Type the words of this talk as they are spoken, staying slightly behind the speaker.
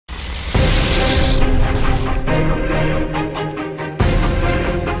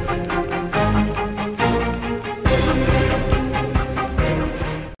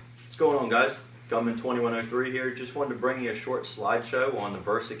Gunman 2103 here. Just wanted to bring you a short slideshow on the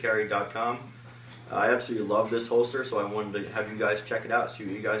VersaCarry.com. I absolutely love this holster, so I wanted to have you guys check it out, see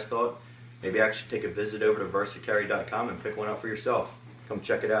what you guys thought. Maybe actually take a visit over to VersaCarry.com and pick one up for yourself. Come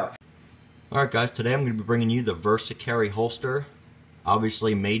check it out. Alright guys, today I'm going to be bringing you the VersaCarry holster,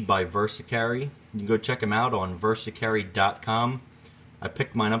 obviously made by VersaCarry. You can go check them out on VersaCarry.com. I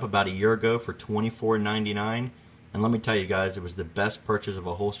picked mine up about a year ago for $24.99, and let me tell you guys, it was the best purchase of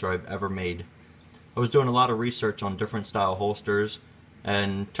a holster I've ever made. I was doing a lot of research on different style holsters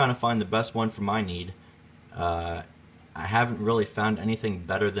and trying to find the best one for my need. I haven't really found anything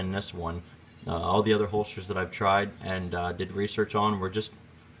better than this one. All the other holsters that I've tried and did research on were just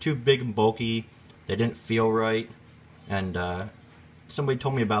too big and bulky. They didn't feel right, and somebody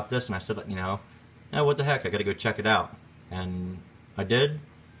told me about this and I said, you know, what the heck, I gotta go check it out. And I did,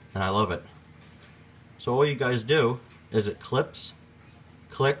 and I love it. So all you guys do is it clips,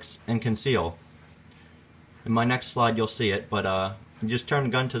 clicks, and conceal. In my next slide you'll see it, but you just turn the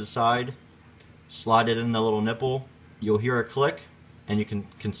gun to the side, slide it in the little nipple, you'll hear a click, and you can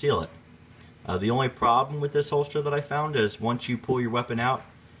conceal it. The only problem with this holster that I found is once you pull your weapon out,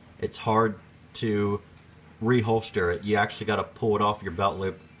 it's hard to reholster it. You actually got to pull it off your belt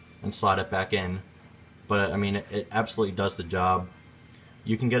loop and slide it back in. But I mean, it absolutely does the job.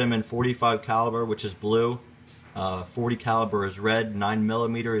 You can get them in .45 caliber, which is blue, 40 caliber is red,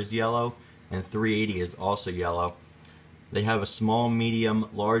 9mm is yellow, and .380 is also yellow. They have a small, medium,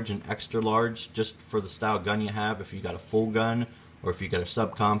 large, and extra large, just for the style gun you have. If you got a full gun or if you got a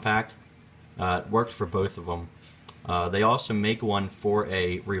subcompact, it works for both of them. They also make one for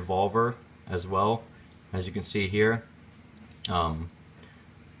a revolver as well, as you can see here.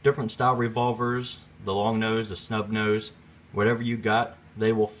 Different style revolvers, the long nose, the snub nose, whatever you got,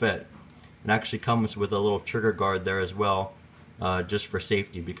 they will fit. It actually comes with a little trigger guard there as well, just for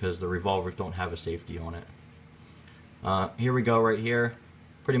safety, because the revolvers don't have a safety on it. Here we go right here.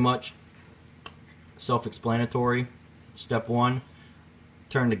 Pretty much self-explanatory. Step one,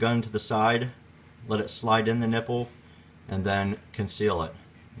 turn the gun to the side, let it slide in the nipple, and then conceal it.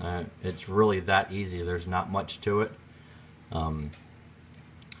 It's really that easy. There's not much to it. My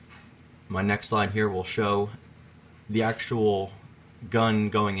next slide here will show the actual gun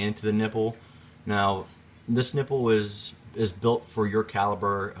going into the nipple. Now, this nipple is built for your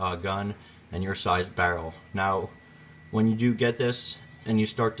caliber gun and your size barrel. Now, when you do get this and you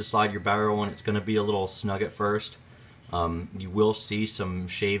start to slide your barrel, and it's going to be a little snug at first, you will see some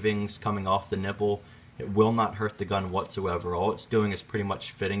shavings coming off the nipple. It will not hurt the gun whatsoever. All it's doing is pretty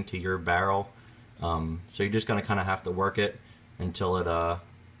much fitting to your barrel. So you're just going to kind of have to work it until it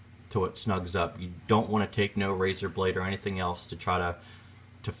snugs up. You don't want to take no razor blade or anything else to try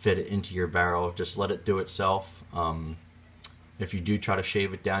to fit it into your barrel. Just let it do itself. If you do try to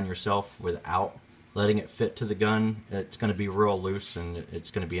shave it down yourself without letting it fit to the gun, it's going to be real loose and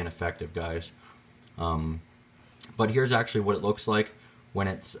it's going to be ineffective, guys. But here's actually what it looks like when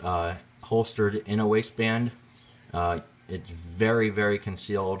it's holstered in a waistband. It's very, very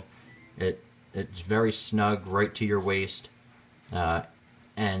concealed. It's very snug right to your waist.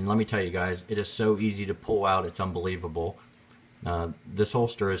 And let me tell you guys, it is so easy to pull out, it's unbelievable. This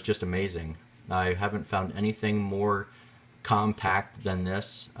holster is just amazing. I haven't found anything more compact than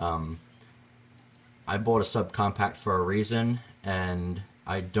this. I bought a subcompact for a reason, and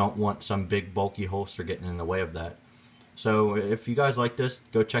I don't want some big bulky holster getting in the way of that. So if you guys like this,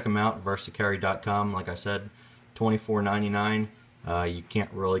 go check them out, VersaCarry.com. Like I said, $24.99. You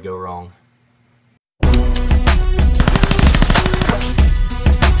can't really go wrong.